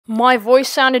My voice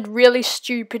sounded really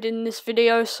stupid in this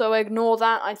video, so ignore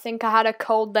that. I think I had a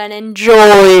cold then.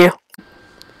 Enjoy!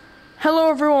 Hello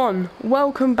everyone,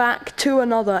 welcome back to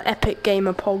another Epic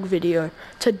Gamer Pog video.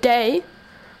 Today,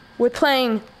 we're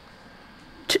playing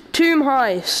Tomb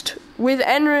Heist with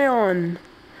Enryon.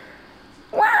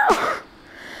 Wow!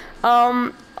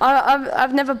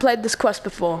 I've never played this quest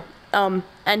before, and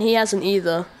he hasn't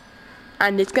either.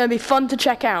 And it's gonna be fun to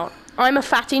check out. I'm a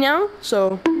fatty now,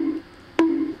 so...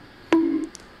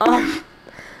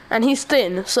 and he's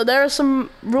thin, so there are some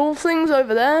rule things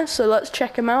over there, so let's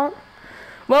check them out.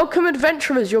 Welcome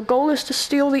adventurers, your goal is to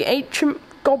steal the ancient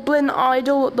goblin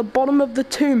idol at the bottom of the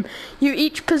tomb. You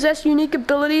each possess unique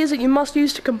abilities that you must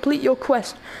use to complete your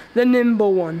quest. The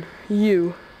nimble one,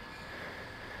 you.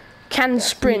 Can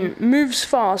sprint, moves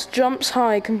fast, jumps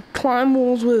high, can climb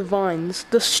walls with vines.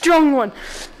 The strong one,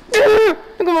 look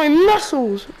at my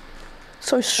muscles.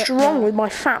 So strong with my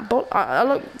fat body. I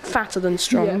look fatter than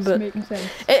strong, yes, but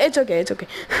it's okay, it's okay.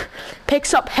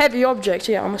 Picks up heavy objects.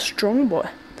 Yeah, I'm a strong boy.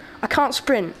 I can't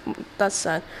sprint. That's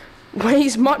sad.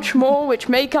 Weighs much more, which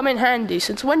may come in handy.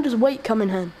 Since when does weight come in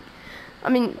handy? I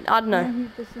mean, I don't know.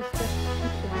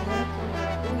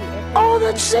 Oh,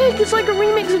 that's sick! It's like a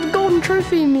remix of the Golden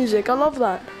Trophy music. I love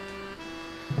that.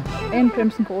 And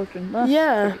Crimson Cauldron.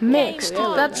 Yeah, mixed.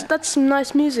 That's some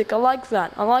nice music. I like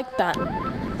that. I like that.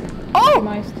 Oh!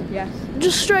 Yes.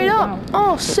 Just straight up.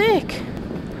 Oh, sick.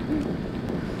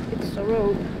 It's a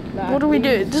rope. What do we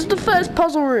do? This is the first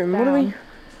puzzle room. What do we...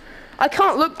 I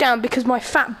can't look down because my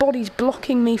fat body's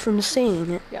blocking me from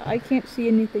seeing it. Yeah, I can't see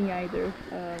anything either.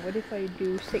 What if I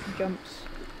do 6 jumps?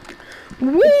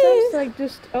 Whee! It sounds like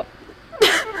just... Oh.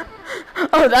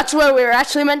 Oh, that's where we were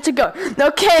actually meant to go.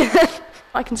 Okay.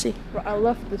 I can see. I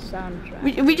love the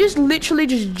soundtrack. We just literally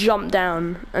just jumped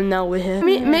down and now we're here.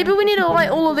 Maybe we need to light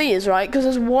all of these, right? Because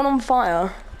there's one on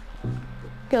fire.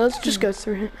 Okay, let's just go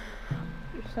through here.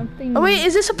 Something. Oh wait,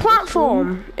 is this a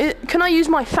platform? Can I use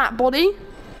my fat body?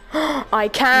 I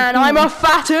can. I'm a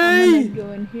fatty. I'm gonna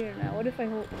go in here now. What if I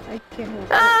hold? I can't hold.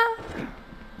 Ah.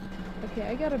 Okay,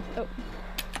 I gotta. Oh.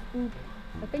 Oop.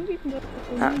 I think you can go.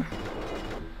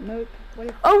 Nope. What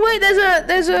if? Oh wait,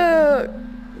 there's a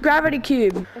gravity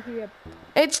cube. Okay, yep.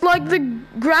 It's like the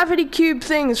gravity cube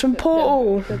things from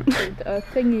Portal. The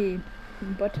thingy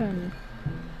button.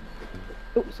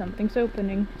 Oh, something's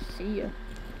opening. See ya.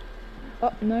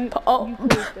 Oh no, you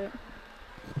closed it.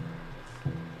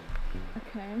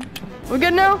 Okay. We're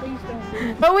good now?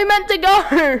 Where we meant to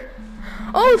go?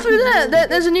 Oh, through there.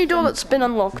 There's a new door that's been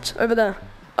unlocked over there.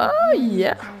 Oh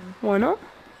yeah. Why not?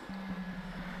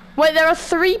 Wait, there are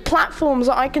 3 platforms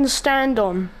that I can stand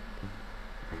on.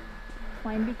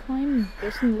 Climb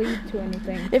doesn't lead to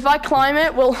anything. If I climb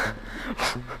it, well...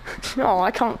 No,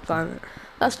 I can't climb it.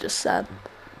 That's just sad.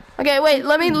 Okay, wait,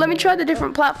 let me try the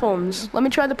different platforms. Let me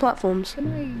try the platforms.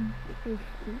 Can I...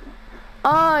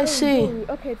 Ah, I see. Oh,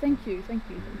 okay, thank you.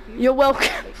 You're welcome.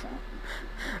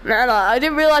 Man, I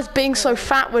didn't realize being so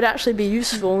fat would actually be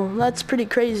useful. That's pretty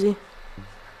crazy.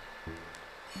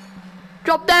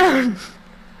 Drop down!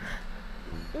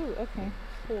 Ooh, okay.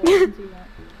 Cool, I can see that.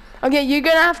 Okay, you're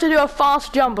gonna have to do a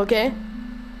fast jump, okay?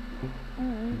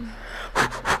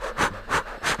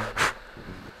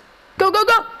 Go, go,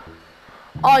 go!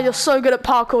 Oh, you're so good at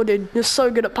parkour, dude. You're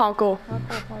so good at parkour.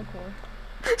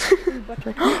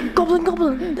 Parkour.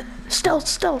 Goblin!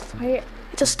 Stealth!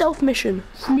 It's a stealth mission.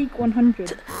 Sneak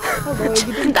 100. Hello,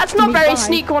 that's not very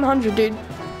sneak 100, dude.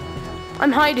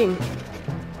 I'm hiding.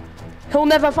 He'll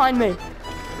never find me.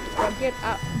 Well, get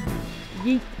out.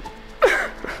 Yeet.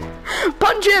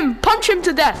 Punch him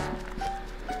to death.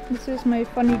 This is my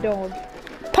funny dog.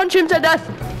 Punch him to death.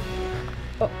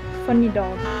 Oh, funny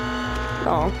dog.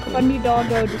 Oh, funny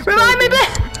doggo. Revive me,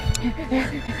 bitch.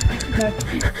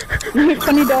 No,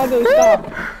 funny doggo,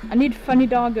 stop. I need funny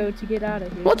doggo to get out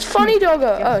of here. What's funny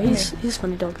doggo? Oh, he's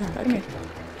funny doggo. Okay.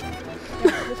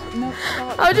 No,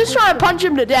 I was just trying to punch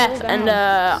him to death, and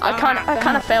I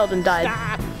kind of failed and died.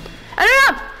 And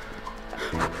yeah.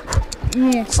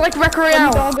 It's like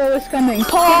Recreal. Doggo is coming.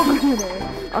 Pog.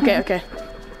 Okay.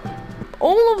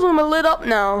 All of them are lit up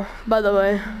now, by the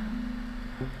way.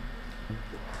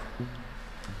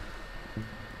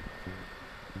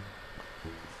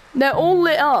 They're all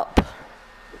lit up.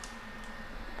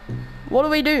 What do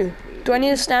we do? Do I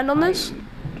need to stand on this?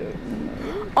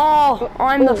 Oh,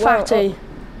 I'm the fatty.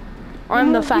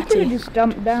 I'm the fatty. You could just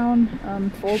dump down,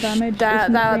 full damage.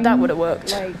 That would have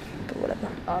worked. Like, but whatever.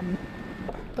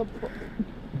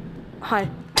 Hi.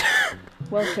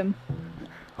 Welcome.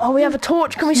 Oh, we have a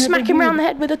torch. Can we smack him around the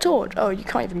head with a torch? Oh, you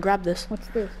can't even grab this. What's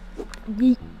this?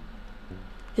 Yeet.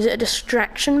 Is it a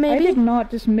distraction, maybe? I did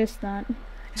not just miss that.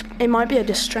 It might be a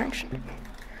distraction.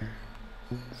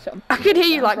 Something I could hear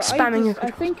you like but spamming your I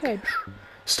think I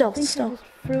stealth, just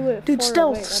threw it Dude, far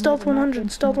away. stealth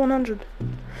 100, stealth 100.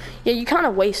 Yeah, you kind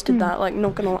of wasted that, like,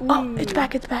 not gonna lie. Oh, it's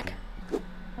back.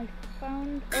 I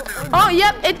found... Oh,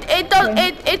 yep, it does,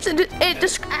 Okay.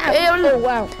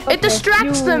 wow. It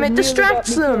distracts them, it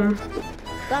distracts them.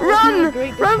 Run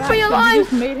for your life. You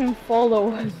just made him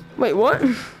follow us. Wait, what?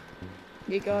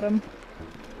 You got him.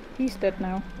 He's dead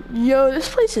now. Yo, this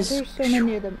place is... There's so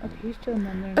many of them. Okay, he's still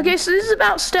in there. Okay, so this is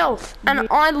about stealth, and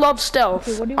I love stealth.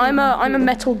 Okay, what do you I'm want to a do?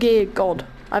 Metal Gear god.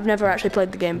 I've never actually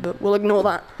played the game, but we'll ignore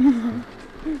that.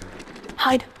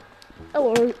 Hide.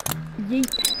 Oh,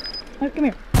 yeet. Oh, come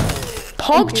here.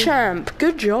 PogChamp,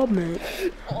 good job, mate.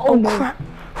 Oh no. crap.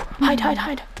 Hide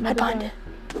behind it.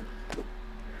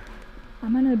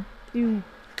 I'm gonna do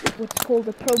what's called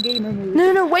a pro gamer move.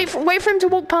 No, wait for him to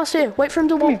walk past here.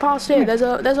 There's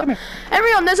a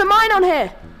Enryon, there's a mine on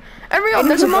here. Enryon,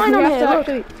 there's a mine on here.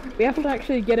 Look. We have to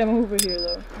actually get him over here,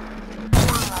 though.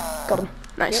 Got him.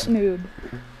 Nice. Get nude.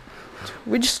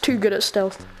 We're just too good at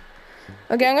stealth.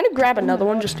 Okay, I'm gonna grab another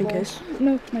one just in case.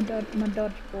 No, my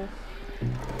dodgeball.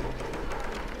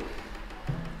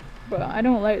 But I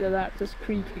don't like that that's just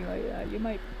creaking like that. You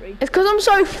might break. It's because I'm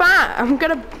so fat. I'm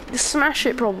gonna smash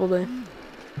it probably.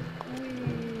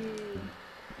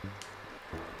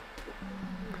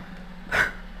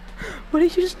 What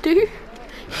did you just do?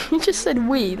 You just said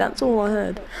we, that's all I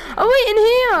heard. Oh wait, in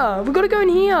here! We've got to go in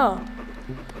here!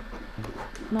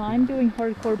 No, I'm doing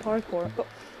hardcore parkour. Oh.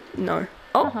 No.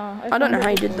 Oh, I don't know how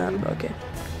you did that, but okay.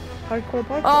 Hardcore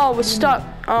parkour. Oh, we're stuck.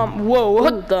 Whoa,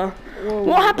 what the? Whoa.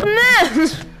 What happened there?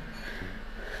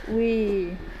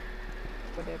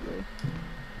 Whatever.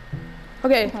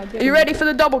 Okay, are you ready for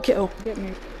the double kill? Get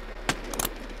me.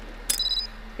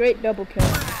 Great double kill.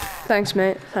 Thanks,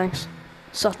 mate, thanks.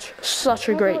 Such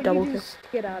a great double kill.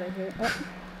 Get out of here. Oh.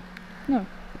 No.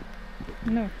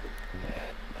 No.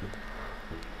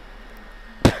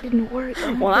 Didn't work.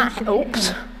 Well, that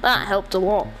helped. That helped a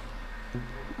lot.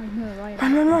 I know, right?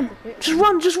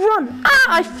 Run. Just run. Ah,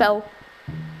 I fell.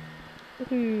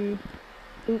 Ooh.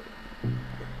 Oop.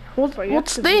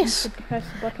 What's this?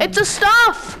 It's a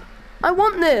staff. I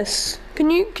want this. Can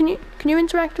you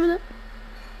interact with it?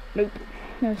 Nope.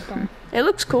 No, it's fine. It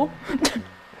looks cool.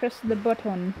 Press the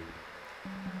button.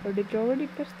 Or did you already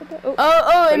press the button?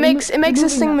 Oh, it makes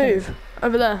this thing move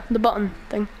over there, the button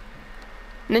thing.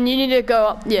 And then you need to go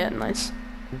up. Yeah, nice.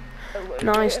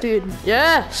 Nice, dude.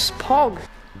 Yes, Pog.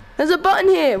 There's a button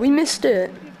here. We missed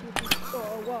it.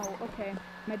 Oh, wow. Okay.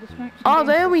 My distraction. Oh,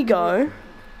 there we go.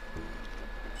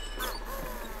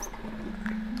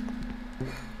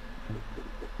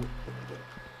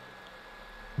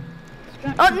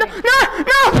 Oh, no!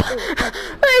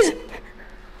 Please!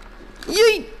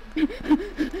 You!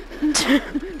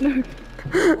 No.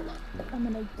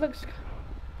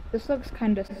 This looks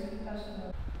kind of...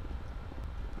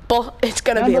 It's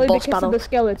gonna be a boss battle. Of the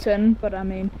skeleton, but I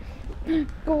mean...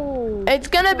 Go! It's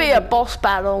gonna be a boss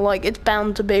battle, like, it's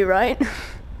bound to be, right?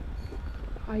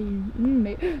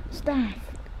 Staff!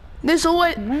 This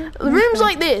always... Rooms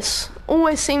like this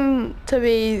always seem to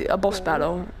be a boss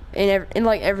battle in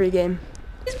like every game.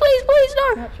 Please,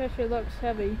 no! That treasure looks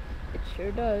heavy. It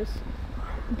sure does.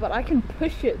 But I can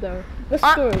push it though. Let's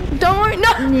go. Don't worry,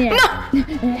 no!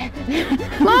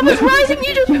 Lava's rising,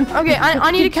 you just... Okay,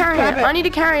 I need to carry it. I need to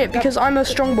carry it because I'm a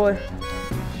strong boy.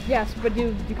 Yes, but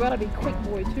you gotta be quick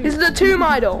boy too. This is the tomb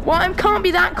idol. Well, I can't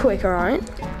be that quick, alright?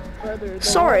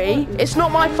 Sorry, it's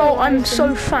not my fault I'm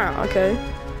so fat, okay?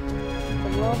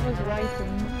 The lava's rising.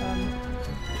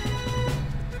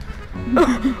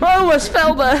 I almost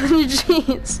fell there,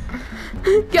 jeez.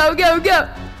 Go.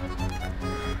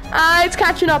 It's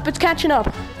catching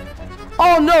up.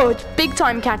 Oh no, it's big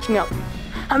time catching up.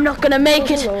 I'm not gonna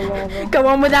make it. Go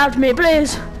on without me,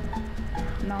 please.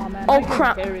 Nah, man. Oh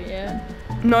crap.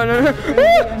 No.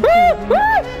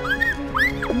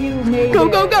 You made Go.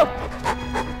 it.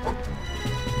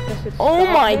 Oh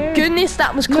my goodness,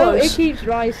 that was close. No, it keeps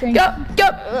rising. Go.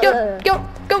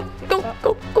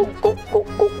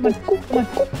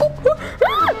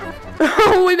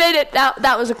 Oh, we made it.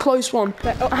 That was a close one.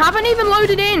 I haven't even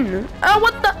loaded in. Oh,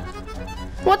 what the?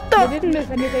 I didn't miss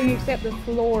anything except the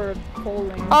floor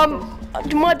falling.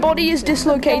 My body is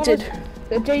dislocated.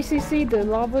 The JCC, the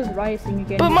lava's rising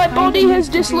again. But my body has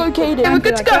dislocated. We're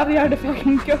good to go. We have to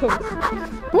fucking go.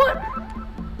 What?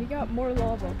 We got more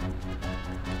lava.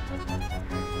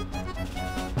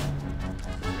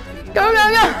 Go.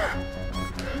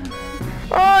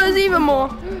 Oh, there's even more.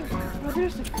 Oh,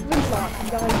 there's a flintlock,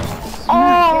 guys.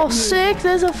 Oh, sick.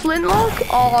 There's a flintlock.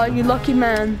 Oh, you lucky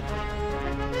man.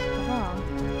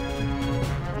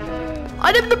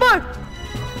 Hide in the boat!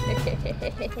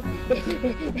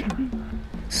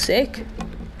 Sick.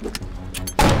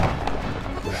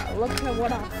 Look at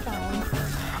what I found.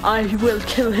 I will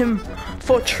kill him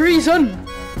for treason!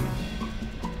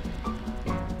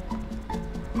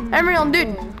 Enryon,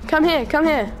 dude, come here, come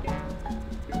here.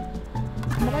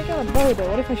 But I got a bow though,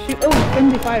 what if I shoot? Oh,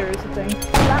 friendly fire is the thing.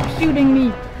 Stop shooting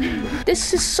me!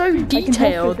 This is so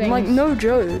detailed, like no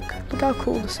joke. Look how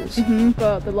cool this is.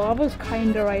 But the lava's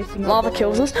kinda rising up. Lava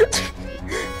kills us.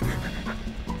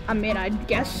 I mean, I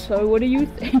guess so. What do you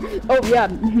think? Oh yeah,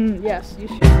 yes, you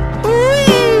should.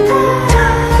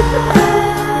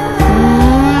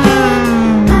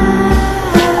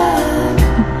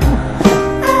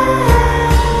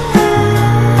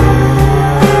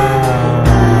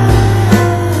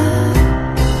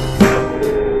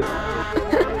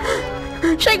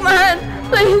 Shake my hand,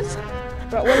 please.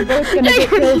 But we're both gonna get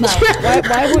killed now. Why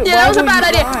that was a bad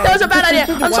idea. That was a bad idea.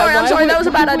 I'm sorry, that was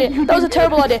a bad idea. That was a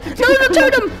terrible idea. No, the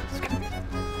totem!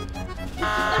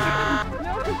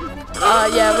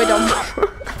 Yeah, we're done.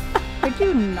 Could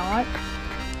you not?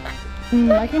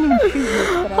 I can't even shoot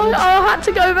this, but I had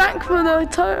to go back for the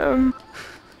totem.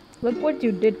 Look what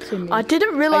you did to me. I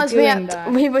didn't realise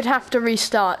we would have to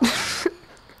restart.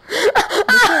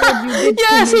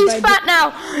 Yes, he's fat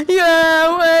now.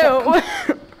 Yeah, well.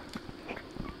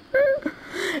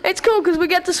 It's cool because we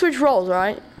get to switch roles,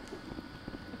 right?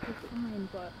 Okay, fine,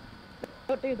 but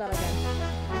don't do that again.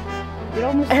 You'd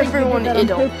almost everyone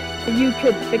idle. You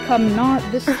could become not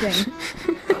this thing.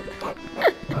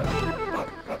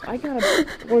 I gotta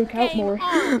work out more.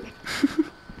 No,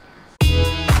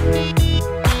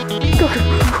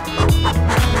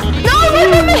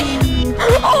 wait for me!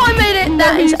 Oh, I made it!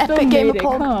 That is epic gamer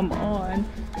pog. Come on.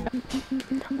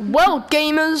 Well,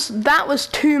 gamers, that was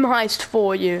Tomb Heist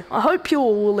for you. I hope you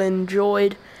all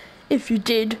enjoyed. If you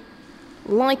did,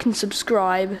 like and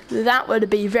subscribe. That would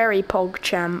be very pog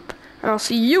champ. And I'll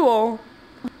see you all.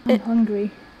 I'm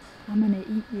hungry. I'm gonna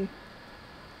eat you.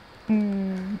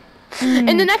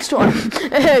 In the next one.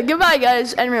 Goodbye,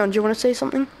 guys. Enryon, do you want to say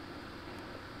something?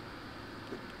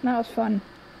 That was fun.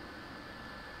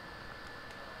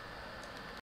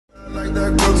 Like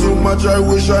that girl too much, I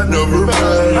wish I never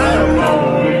met.